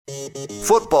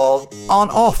Football on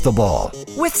Off the Ball.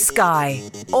 With Sky.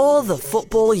 All the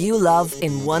football you love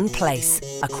in one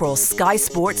place. Across Sky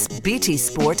Sports, BT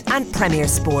Sport and Premier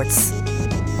Sports.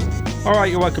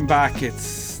 Alright, you're welcome back.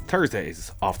 It's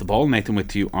Thursdays Off the Ball. Nathan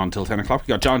with you until 10 o'clock. We've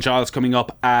got John Giles coming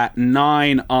up at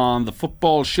 9 on the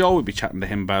football show. We'll be chatting to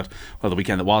him about, well, the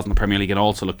weekend that was in the Premier League, and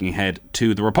also looking ahead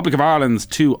to the Republic of Ireland's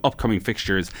 2 upcoming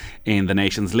fixtures in the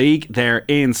Nations League. They're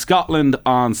in Scotland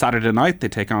on Saturday night. They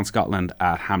take on Scotland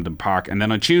at Hampden Park. And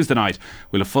then on Tuesday night,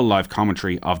 we'll have full live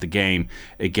commentary of the game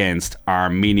against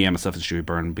Armenia. Myself and Stewie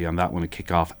Byrne will be on that one. The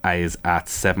kick-off is at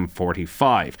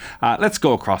 7:45. Let's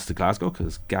go across to Glasgow,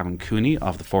 because Gavin Cooney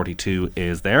of the 42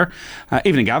 is there.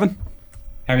 Evening, Gavin.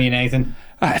 How are you, Nathan?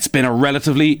 It's been a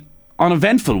relatively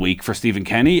uneventful week for Stephen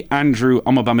Kenny. Andrew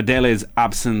Omobamidele's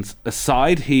absence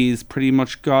aside, he's pretty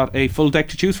much got a full deck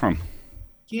to choose from.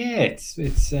 Yeah,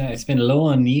 it's been low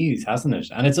on news, hasn't it?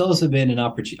 And it's also been an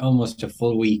opportunity, almost a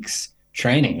full week's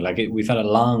training. Like we've had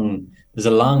there's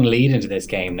a long lead into this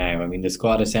game now. I mean, the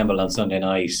squad assembled on Sunday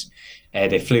night.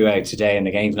 They flew out today and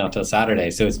the game's not till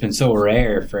Saturday. So it's been so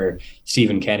rare for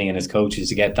Stephen Kenny and his coaches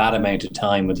to get that amount of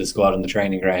time with the squad on the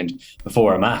training ground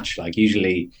before a match. Like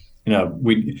usually,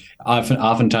 we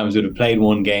oftentimes would have played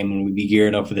one game and we'd be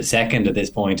gearing up for the second at this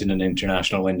point in an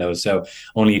international window. So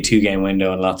only a 2-game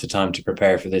window and lots of time to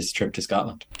prepare for this trip to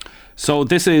Scotland. So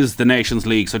this is the Nations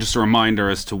League. So just a reminder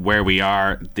as to where we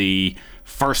are. The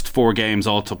first 4 games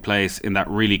all took place in that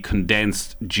really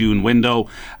condensed June window.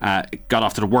 It got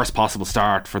off to the worst possible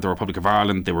start for the Republic of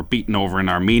Ireland. They were beaten over in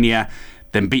Armenia,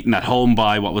 then beaten at home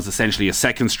by what was essentially a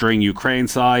second string Ukraine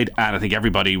side, and I think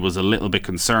everybody was a little bit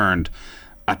concerned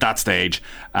at that stage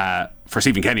for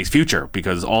Stephen Kenny's future,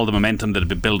 because all the momentum that had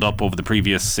been built up over the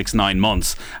previous 6-9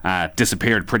 months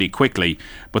disappeared pretty quickly.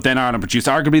 But then Ireland produced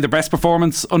arguably the best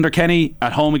performance under Kenny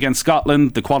at home against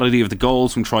Scotland. The quality of the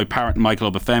goals from Troy Parrott and Michael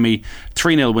Obafemi,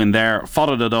 3-0 win there,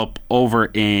 followed it up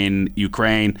over in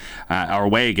Ukraine, or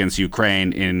away against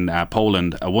Ukraine in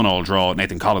Poland, a 1-1 draw.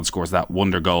 Nathan Collins scores that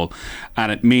wonder goal,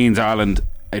 and it means Ireland,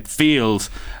 it feels,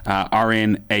 are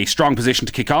in a strong position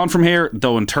to kick on from here,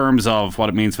 though in terms of what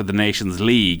it means for the Nations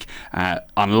League,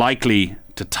 unlikely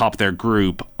to top their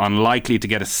group, unlikely to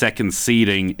get a second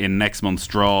seeding in next month's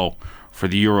draw for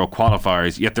the Euro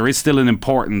qualifiers, yet there is still an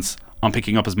importance on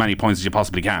picking up as many points as you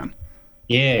possibly can.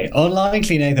 Yeah,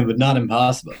 unlikely, Nathan, but not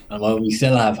impossible. And while we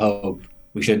still have hope,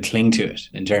 we should cling to it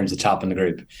in terms of topping the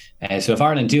group. So if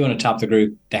Ireland do want to top the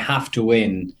group, they have to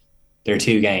win their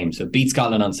 2 games. So beat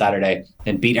Scotland on Saturday,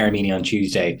 then beat Armenia on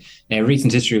Tuesday. Now,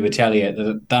 recent history would tell you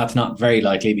that that's not very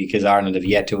likely, because Ireland have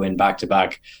yet to win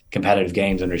back-to-back competitive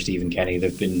games under Stephen Kenny.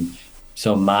 They've been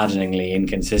so maddeningly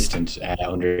inconsistent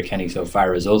under Kenny so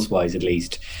far, results-wise at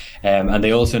least. And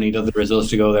they also need other results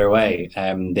to go their way.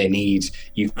 They need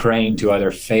Ukraine to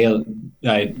either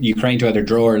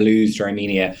draw or lose to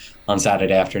Armenia on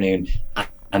Saturday afternoon.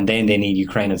 And then they need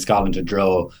Ukraine and Scotland to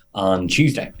draw on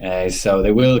Tuesday. So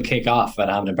they will kick off at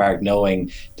Hampden Park knowing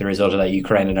the result of that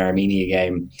Ukraine and Armenia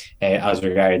game as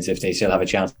regards if they still have a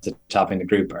chance of topping the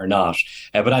group or not.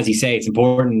 But as you say, it's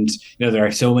important. There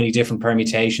are so many different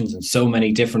permutations and so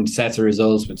many different sets of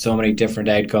results with so many different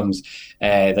outcomes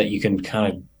that you can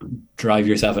kind of drive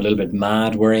yourself a little bit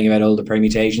mad worrying about all the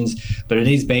permutations. But it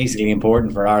is basically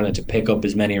important for Ireland to pick up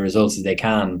as many results as they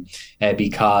can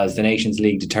because the Nations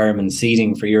League determines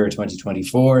seeding for Euro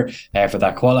 2024 for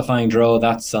that qualifying draw.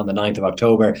 That's on the 9th of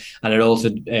October. And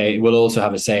it will also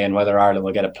have a say in whether Ireland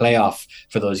will get a playoff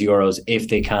for those Euros if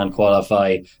they can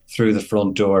qualify through the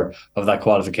front door of that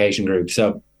qualification group.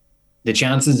 So the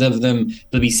chances of them,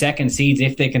 they'll be second seeds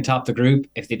if they can top the group.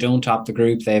 If they don't top the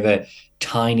group, they have a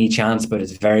tiny chance, but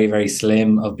it's very, very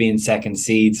slim, of being second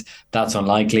seeds. That's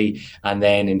unlikely. And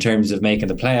then in terms of making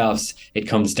the playoffs, it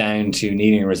comes down to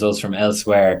needing results from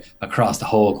elsewhere across the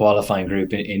whole qualifying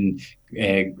group in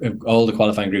all the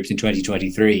qualifying groups in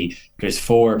 2023. There's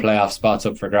 4 playoff spots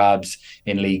up for grabs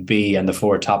in League B, and the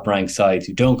 4 top ranked sides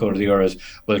who don't go to the Euros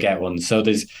will get one. So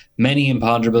there's many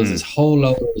imponderables. There's a whole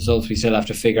load of results we still have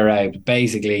to figure out. But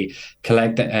basically,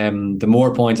 collect the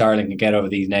more points Ireland can get over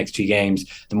these next 2 games,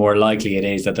 the more likely it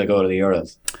is that they'll go to the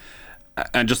Euros.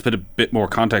 And just a bit more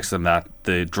context than that,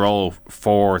 the draw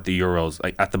for the Euros,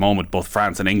 at the moment, both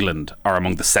France and England are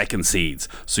among the second seeds.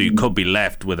 So you could be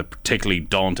left with a particularly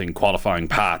daunting qualifying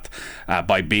path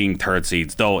by being third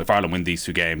seeds. Though if Ireland win these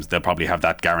 2 games, they'll probably have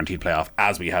that guaranteed playoff,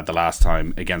 as we had the last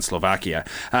time against Slovakia.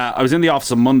 I was in the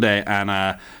office on Monday and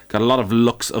got a lot of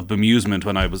looks of bemusement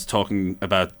when I was talking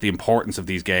about the importance of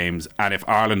these games, and if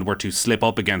Ireland were to slip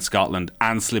up against Scotland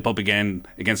and slip up again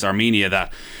against Armenia,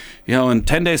 that, you know, in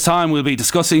 10 days' time we'll be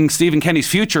discussing Stephen Kenny's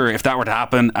future if that were to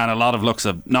happen. And a lot of looks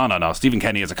of no, Stephen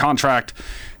Kenny has a contract,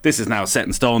 this is now set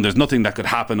in stone, there's nothing that could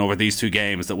happen over these two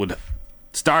games that would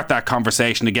start that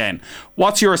conversation again.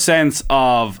 What's your sense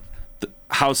of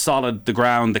how solid the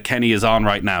ground that Kenny is on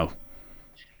right now?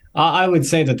 I would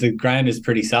say that the ground is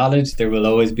pretty solid. There will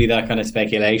always be that kind of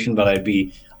speculation, but I'd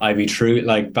be true,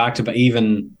 like, back to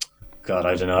even, God,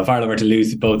 I don't know, if Ireland were to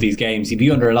lose both these games, he'd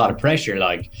be under a lot of pressure,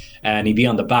 like, and he'd be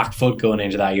on the back foot going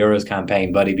into that Euros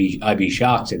campaign. But I'd be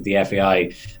shocked if the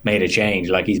FAI made a change.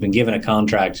 Like, he's been given a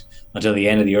contract until the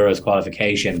end of the Euros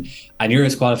qualification, and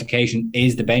Euros qualification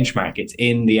is the benchmark. It's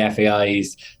in the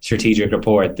FAI's strategic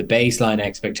report. The baseline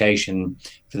expectation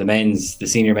for the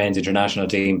senior men's international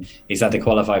team is that they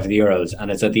qualify for the Euros,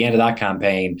 and it's at the end of that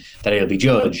campaign that it'll be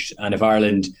judged. And if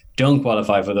Ireland don't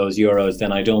qualify for those Euros,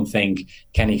 then I don't think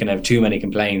Kenny can have too many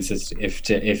complaints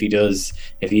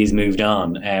if he's moved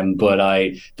on. But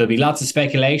there'll be lots of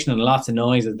speculation and lots of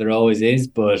noise, as there always is.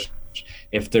 But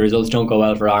if the results don't go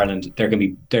well for Ireland,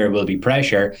 there will be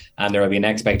pressure, and there will be an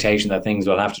expectation that things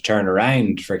will have to turn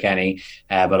around for Kenny.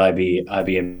 But I'd be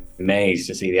amazed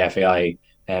to see the FAI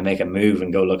make a move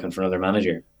and go looking for another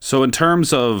manager. So in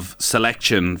terms of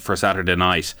selection for Saturday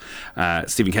night,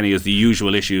 Stephen Kenny has the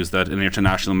usual issues that an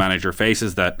international manager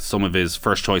faces, that some of his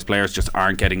first choice players just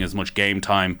aren't getting as much game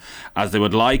time as they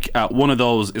would like. One of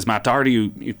those is Matt Doherty,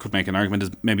 who you could make an argument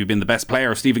has maybe been the best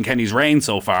player of Stephen Kenny's reign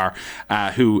so far,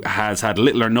 who has had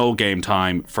little or no game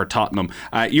time for Tottenham.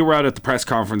 You were out at the press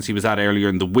conference he was at earlier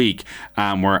in the week,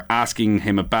 and we're asking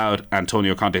him about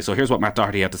Antonio Conte. So here's what Matt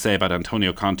Doherty had to say about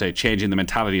Antonio Conte changing the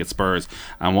mentality at Spurs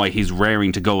and why he's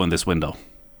raring to go in this window.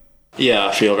 Yeah,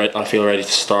 I feel ready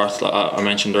to start. Like I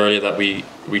mentioned earlier, that we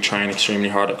train extremely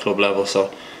hard at club level.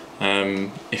 So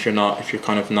if you're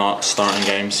kind of not starting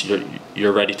games,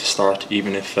 you're ready to start,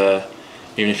 even if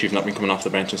you've not been coming off the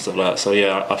bench and stuff like that. So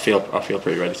yeah, I feel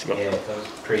pretty ready to go. Yeah, those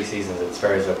pre-seasons at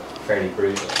Spurs are fairly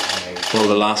brutal. Well,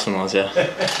 the last one was, yeah.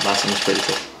 Last one was pretty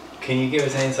tough. Can you give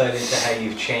us an insight into how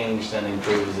you've changed and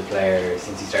improved as a player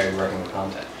since you started working with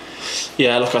Conte?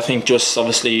 Yeah, look, I think just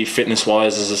obviously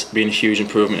fitness-wise has been a huge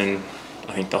improvement in,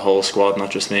 I think, the whole squad,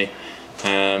 not just me.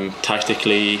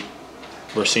 Tactically,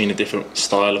 we're seeing a different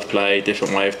style of play,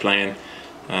 different way of playing,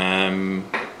 and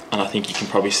I think you can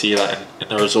probably see that in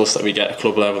the results that we get at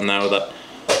club level now, that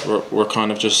we're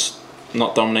kind of just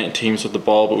not dominating teams with the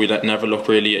ball, but we never look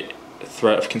really at a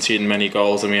threat of conceding many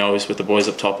goals, and we always, with the boys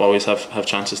up top, always have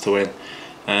chances to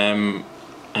win.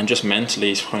 And just mentally,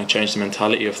 he's kind of changed the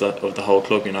mentality of the whole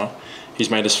club. You know, he's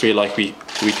made us feel like we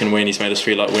can win. He's made us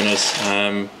feel like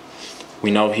winners.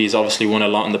 We know he's obviously won a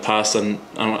lot in the past, and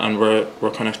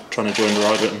we're kind of trying to join the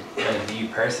ride with him. And have you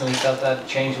personally felt that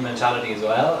change in mentality as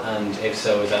well? And if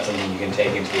so, is that something you can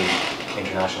take into the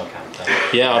international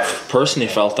camp? Yeah, I've personally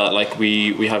felt that. Like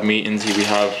we have meetings,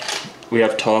 we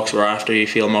have talks where after you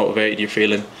feel motivated, you're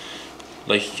feeling.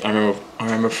 Like I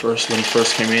remember first when he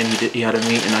first came in, he had a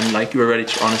meeting, and like you were ready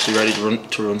to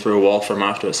run through a wall for him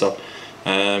after it. So,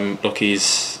 look,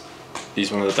 he's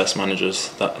one of the best managers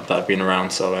that have been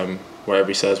around. So, whatever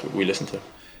he says, we listen to.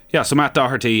 Yeah. So Matt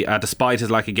Doherty, despite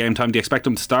his lack of game time, do you expect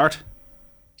him to start?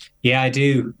 Yeah, I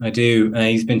do.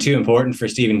 He's been too important for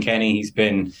Stephen Kenny. He's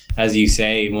been, as you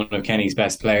say, one of Kenny's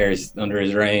best players under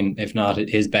his reign, if not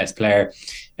his best player.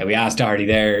 We asked Doherty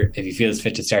there if he feels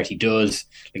fit to start. He does.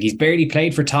 Like, he's barely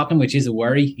played for Tottenham, which is a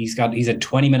worry. He's had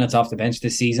 20 minutes off the bench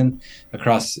this season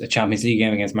across a Champions League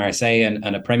game against Marseille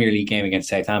and a Premier League game against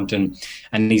Southampton,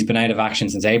 and he's been out of action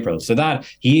since April. So that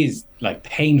he is like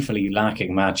painfully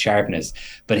lacking match sharpness.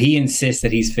 But he insists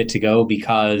that he's fit to go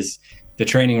because the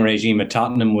training regime at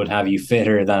Tottenham would have you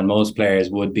fitter than most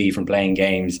players would be from playing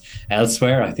games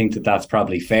elsewhere. I think that's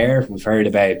probably fair. We've heard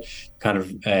about kind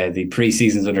of the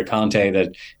pre-seasons under Conte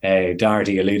that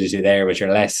Doherty alluded to there, which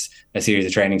are less a series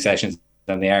of training sessions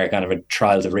than they are kind of a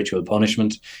trials of ritual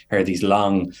punishment. Heard these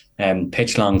long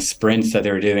pitch-long sprints that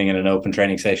they were doing in an open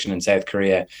training session in South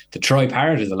Korea. The Troy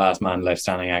Parrott is the last man left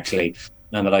standing, actually,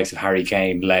 and the likes of Harry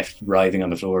Kane left writhing on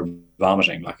the floor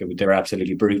vomiting. Like, they were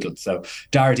absolutely brutal. So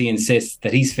Doherty insists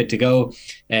that he's fit to go,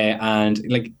 and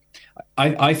like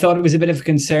I thought it was a bit of a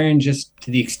concern just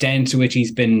to the extent to which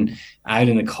he's been out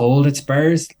in the cold at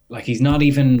Spurs. Like, he's not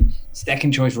even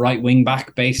second choice right wing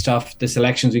back based off the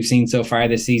selections we've seen so far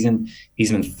this season.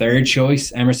 He's been third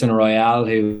choice. Emerson Royale,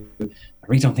 who I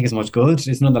really don't think is much good.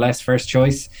 It's nonetheless first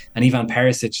choice. And Ivan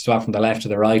Perisic swapped from the left to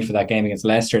the right for that game against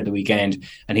Leicester at the weekend,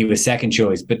 and he was second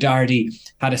choice. But Doherty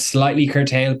had a slightly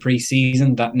curtailed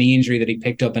pre-season. That knee injury that he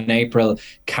picked up in April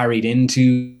carried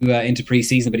into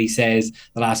pre-season, but he says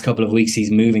the last couple of weeks he's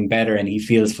moving better and he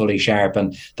feels fully sharp.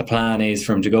 And the plan is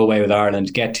for him to go away with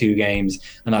Ireland, get 2 games,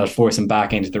 and that'll force him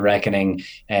back into the reckoning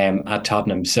at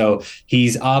Tottenham. So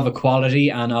he's of a quality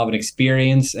and of an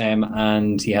experience,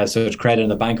 and he has such credit in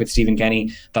the bank with Stephen Kenny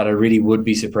that I really would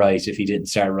be surprised if he didn't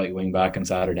start right wing back on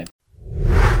Saturday.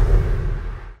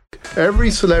 Every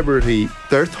celebrity,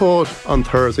 their thought on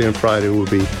Thursday and Friday will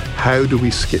be, how do we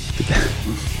skip the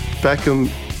game? Beckham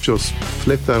just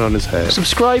flipped that on his head.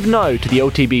 Subscribe now to the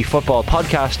OTB Football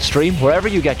Podcast stream wherever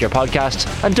you get your podcasts,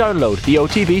 and download the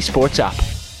OTB Sports app.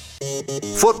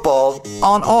 Football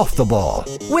on Off the Ball.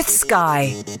 With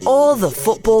Sky, all the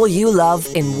football you love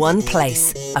in one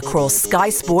place, across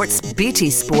Sky Sports, BT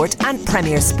Sport and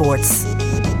Premier Sports.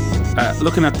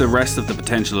 Looking at the rest of the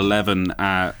potential 11,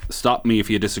 stop me if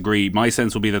you disagree. My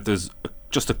sense will be that there's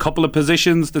just a couple of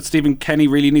positions that Stephen Kenny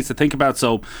really needs to think about.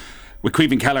 So with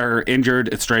Caoimhín Kelleher injured,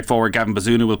 it's straightforward. Gavin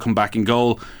Bazunu will come back in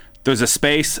goal. There's a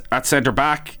space at centre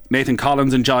back. Nathan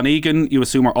Collins and John Egan, you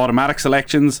assume, are automatic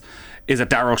selections. Is it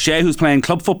Darragh O'Shea, who's playing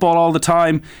club football all the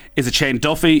time? Is it Shane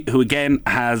Duffy, who again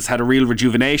has had a real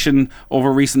rejuvenation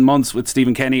over recent months with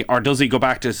Stephen Kenny? Or does he go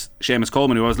back to Seamus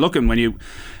Coleman, who I was looking when you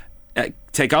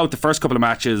take out the first couple of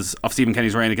matches of Stephen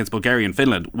Kenny's reign against Bulgaria and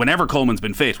Finland? Whenever Coleman's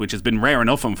been fit, which has been rare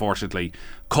enough unfortunately,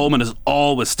 Coleman has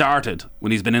always started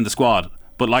when he's been in the squad,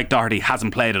 but like Doherty,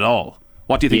 hasn't played at all.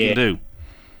 What do you think he'll do?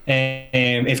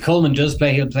 If Coleman does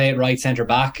play, he'll play at right centre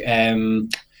back.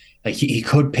 Like he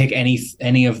could pick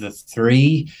any of the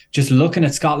 3. Just looking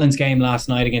at Scotland's game last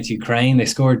night against Ukraine, they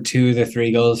scored 2 of the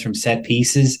 3 goals from set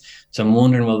pieces. So I'm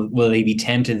wondering, will he be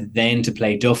tempted then to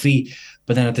play Duffy?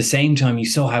 But then at the same time, you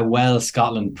saw how well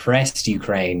Scotland pressed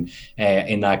Ukraine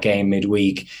in that game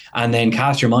midweek. And then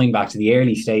cast your mind back to the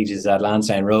early stages at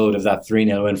Lansdowne Road of that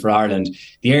 3-0 win for Ireland.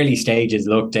 The early stages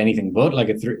looked anything but like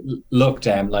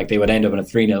like they would end up in a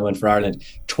 3-0 win for Ireland.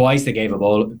 Twice they gave the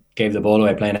ball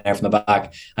away playing out from the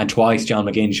back, and twice John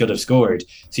McGinn should have scored.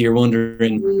 So you're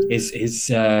wondering, is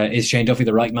Shane Duffy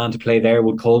the right man to play there?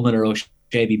 Would Coleman or O'Shea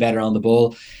be better on the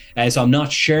ball? So I'm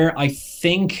not sure.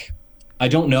 I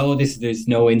don't know. There's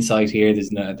no insight here.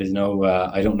 There's no.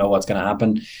 I don't know what's going to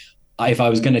happen. If I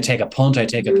was going to take a punt, I'd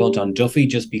take a punt on Duffy,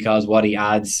 just because what he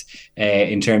adds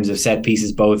in terms of set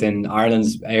pieces, both in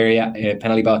Ireland's area,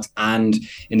 penalty box, and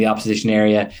in the opposition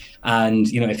area. And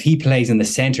if he plays in the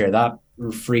centre, that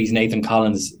frees Nathan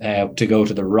Collins to go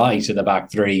to the right of the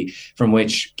back 3, from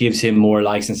which gives him more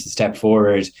license to step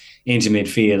forward into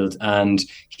midfield. And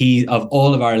he, of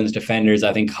all of Ireland's defenders,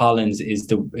 I think Collins is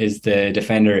the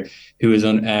defender who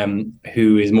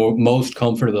is most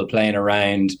comfortable playing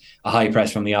around a high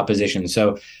press from the opposition.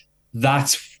 So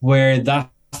that's the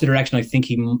direction I think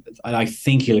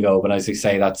he'll go. But as I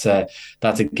say, that's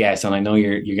a guess, and I know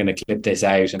you're going to clip this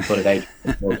out and put it out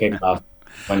before kickoff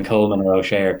when Coleman or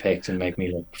O'Shea are picked and make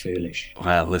me look foolish.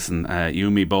 Well, listen, you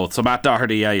and me both. So Matt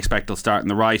Doherty, I expect he'll start in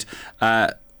the right.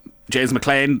 James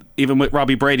McLean, even with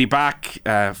Robbie Brady back,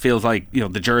 feels like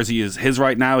the jersey is his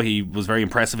right now. He was very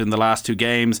impressive in the last 2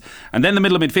 games. And then the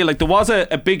middle of midfield, like there was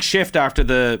a big shift after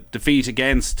the defeat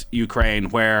against Ukraine,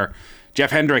 where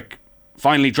Jeff Hendrick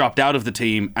finally dropped out of the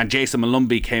team and Jason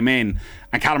Malumbi came in,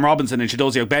 and Callum Robinson and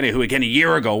Chidozie Ogbene, who again a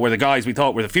year ago were the guys we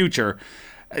thought were the future,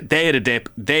 they had a dip,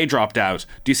 they dropped out.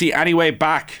 Do you see any way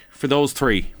back for those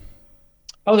 3?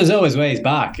 Oh, there's always ways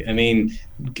back. I mean,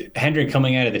 Hendrick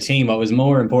coming out of the team, what was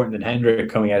more important than Hendrick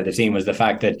coming out of the team was the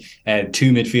fact that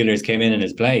 2 midfielders came in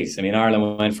his place. I mean,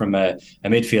 Ireland went from a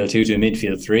midfield 2 to a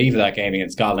midfield 3 for that game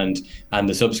against Scotland and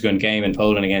the subsequent game in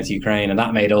Poland against Ukraine, and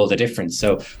that made all the difference.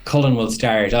 So Cullen will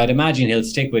start. I'd imagine he'll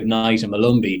stick with Knight and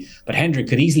Malumbi, but Hendrick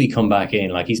could easily come back in.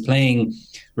 Like, he's playing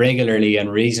regularly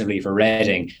and reasonably for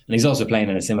Reading, and he's also playing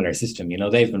in a similar system.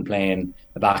 They've been playing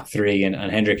the back 3, and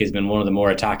Hendrick has been one of the more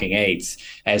attacking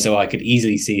 8s, so I could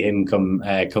easily see him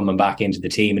coming back into the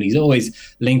team. And he's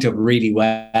always linked up really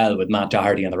well with Matt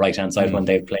Doherty on the right hand side when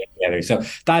they've played together. So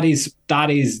that is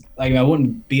like, I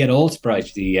wouldn't be at all surprised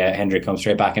to see Hendrick come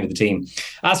straight back into the team.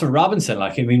 As for Robinson,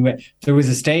 there was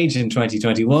a stage in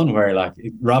 2021 where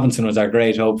Robinson was our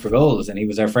great hope for goals, and he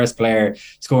was our first player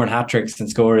scoring hat-tricks and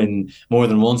scoring more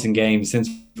than once in games since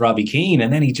Robbie Keane,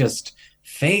 and then he just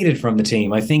faded from the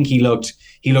team. I think he looked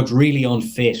really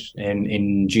unfit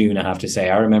in June, I have to say.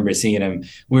 I remember seeing him.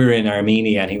 We were in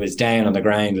Armenia and he was down on the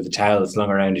ground with a towel slung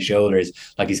around his shoulders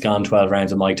like he's gone 12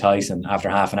 rounds of Mike Tyson after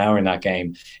half an hour in that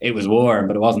game. It was warm,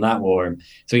 but it wasn't that warm.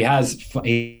 So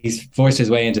he's forced his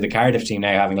way into the Cardiff team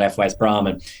now, having left West Brom,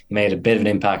 and he made a bit of an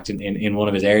impact in one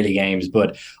of his early games.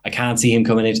 But I can't see him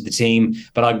coming into the team.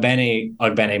 But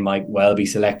Ogbene might well be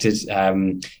selected.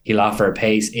 He'll offer a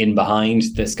pace in behind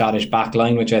the Scottish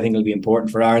backline, which I think will be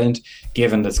important for Ireland,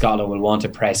 given that Scotland will want to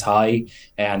press high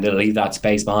and they'll leave that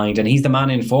space behind. And he's the man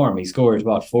in form. He scored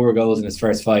 4 goals in his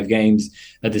first 5 games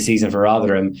of the season for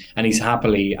Rotherham, and he's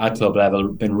happily at club level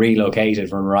been relocated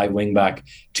from right wing back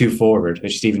to forward,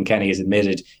 which Stephen Kenny has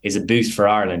admitted is a boost for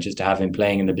Ireland, just to have him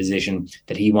playing in the position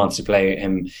that he wants to play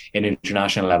him in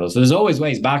international level. So there's always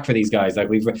ways back for these guys. Like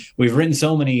we've written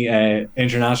so many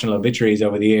international obituaries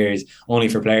over the years, only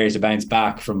for players to bounce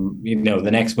back from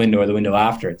the next window or the window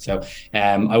after it. So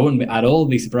I wouldn't at all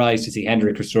be surprised to see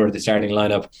Hendrick restored to the starting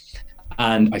lineup.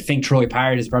 And I think Troy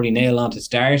Parrott is probably nailed on to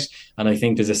start. And I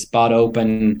think there's a spot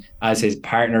open as his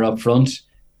partner up front.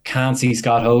 Can't see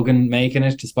Scott Hogan making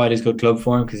it despite his good club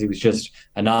form, because he was just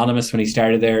anonymous when he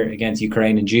started there against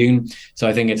Ukraine in June. So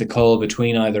I think it's a call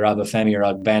between either Obafemi or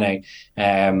Ogbene.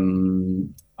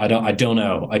 I don't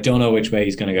know. I don't know which way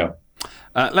he's going to go.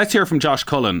 Let's hear from Josh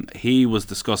Cullen. He was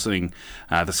discussing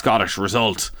the Scottish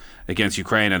result against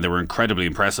Ukraine, and they were incredibly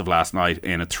impressive last night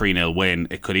in a 3-0 win.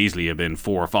 It could easily have been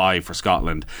 4 or 5 for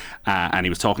Scotland, and he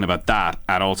was talking about that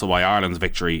and also why Ireland's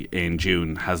victory in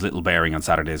June has little bearing on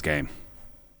Saturday's game.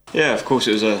 Yeah, of course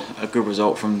it was a good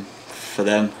result for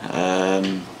them.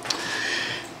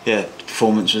 The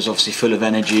performance was obviously full of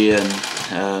energy, and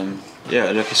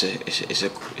look,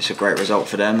 it's a great result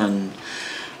for them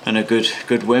and a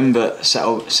good win. But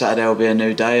Saturday will be a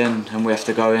new day, and we have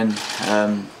to go in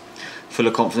full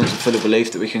of confidence and full of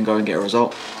belief that we can go and get a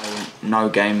result. No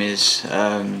game is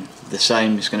the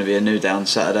same. It's going to be a new day on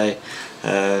Saturday.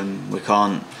 We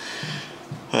can't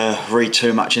read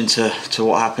too much into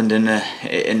what happened in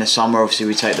the summer. Obviously,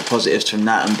 we take the positives from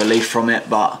that and belief from it,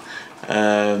 but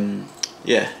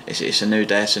it's a new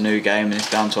day, it's a new game, and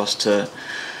it's down to us to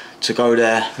go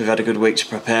there. We've had a good week to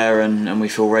prepare, and we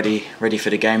feel ready for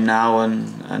the game now,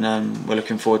 and we're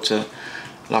looking forward to,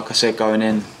 like I said,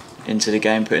 going into the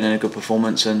game, putting in a good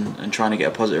performance and trying to get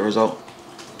a positive result.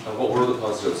 And what were the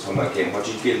positives from that game? What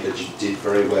do you feel that you did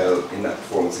very well in that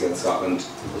performance against Scotland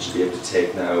that you'll be able to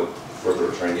take now for the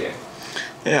return game?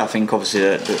 Yeah, I think obviously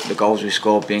the goals we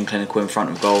scored, being clinical in front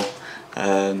of goal,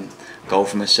 goal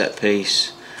from a set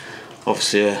piece,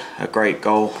 obviously a great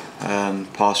goal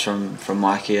pass from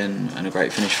Mikey and a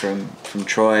great finish from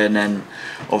Troy, and then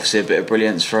obviously a bit of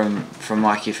brilliance from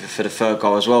Mikey for the third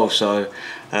goal as well. So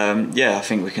I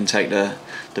think we can take the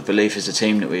belief as a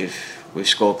team that we've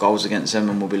scored goals against them,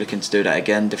 and we'll be looking to do that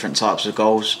again, different types of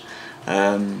goals,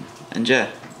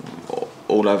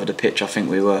 all over the pitch. I think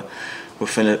we're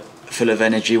full of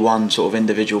energy, one sort of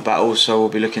individual battle, so we'll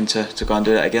be looking to go and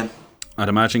do that again. I'd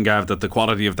imagine, Gav, that the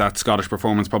quality of that Scottish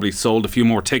performance probably sold a few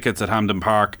more tickets at Hampden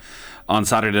Park on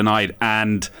Saturday night,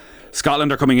 and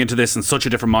Scotland are coming into this in such a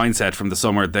different mindset from the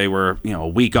summer. They were, a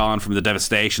week on from the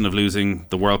devastation of losing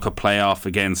the World Cup playoff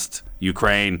against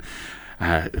Ukraine.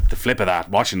 The flip of that,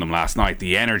 watching them last night,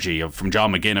 the energy from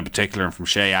John McGinn in particular and from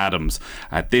Shea Adams,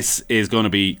 this is going to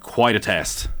be quite a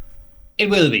test. It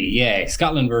will be, yeah.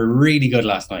 Scotland were really good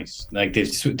last night. Like they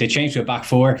changed to a back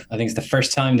four. I think it's the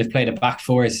first time they've played a back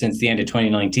four since the end of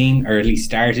 2019, or at least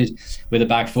started with a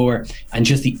back four. And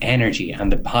just the energy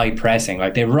and the high pressing,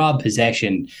 like they rob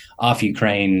possession off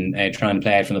Ukraine, trying to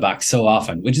play out from the back so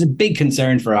often, which is a big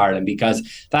concern for Ireland because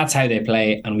that's how they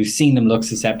play, and we've seen them look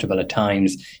susceptible at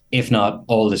times, if not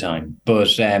all the time.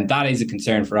 But that is a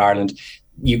concern for Ireland.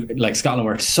 Scotland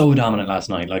were so dominant last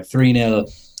night, like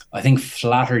 3-0. I think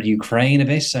flattered Ukraine a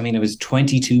bit. I mean, it was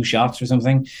 22 shots or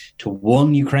something to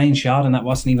 1 Ukraine shot, and that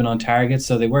wasn't even on target.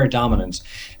 So they were dominant.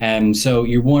 So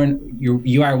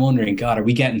you are wondering, God, are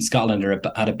we getting Scotland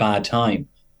at a bad time?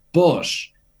 But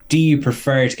do you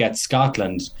prefer to get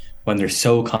Scotland when they're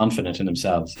so confident in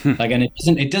themselves? And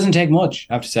it doesn't take much,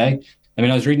 I have to say. I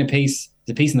mean, I was reading a piece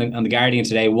on the Guardian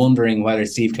today, wondering whether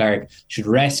Steve Clarke should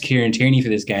rest Kieran Tierney for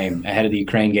this game ahead of the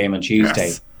Ukraine game on Tuesday.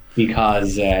 Yes.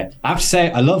 Because I have to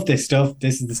say, I love this stuff.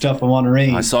 This is the stuff I want to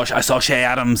read. I saw Shea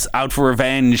Adams out for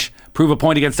revenge, prove a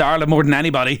point against Ireland more than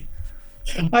anybody.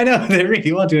 I know, they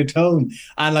really want to atone.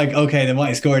 And they might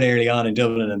have scored early on in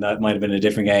Dublin, and that might have been a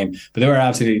different game. But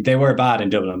they were bad in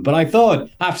Dublin. But I thought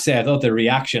the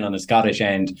reaction on the Scottish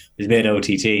end was a bit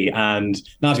OTT, and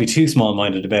not to be too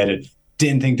small-minded about it,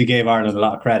 didn't think they gave Ireland a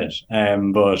lot of credit.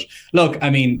 But look, I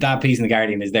mean, that piece in the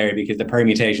Guardian is there because the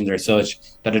permutations are such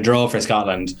that a draw for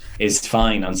Scotland is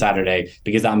fine on Saturday,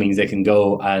 because that means they can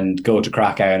go to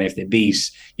Krakow, and if they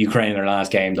beat Ukraine in their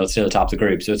last game, they'll still top the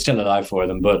group. So it's still alive for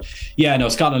them. But yeah, no,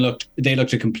 Scotland looked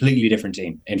a completely different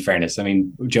team, in fairness. I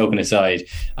mean, joking aside,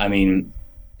 I mean,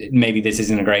 maybe this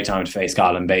isn't a great time to face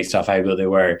Scotland based off how good they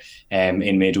were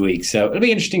in midweek. So it'll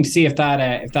be interesting to see if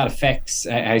that affects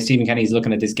how Stephen Kenny's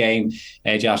looking at this game.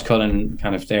 Josh Cullen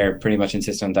kind of there pretty much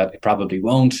insistent that it probably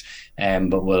won't.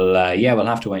 But we'll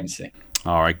have to wait and see.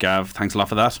 All right, Gav, thanks a lot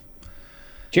for that.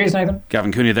 Cheers, Nathan.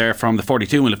 Gavin Cooney there from the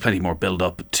 42. We'll have plenty more build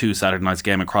up to Saturday night's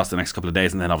game across the next couple of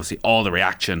days, and then obviously all the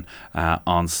reaction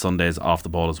on Sundays off the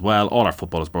ball as well. All our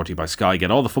football is brought to you by Sky. Get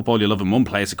all the football you love in one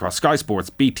place across Sky Sports,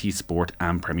 BT Sport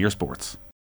and Premier Sports.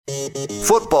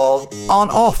 Football on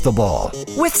Off the Ball.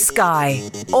 With Sky,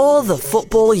 all the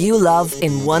football you love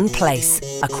in one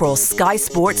place across Sky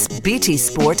Sports, BT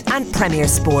Sport and Premier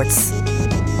Sports.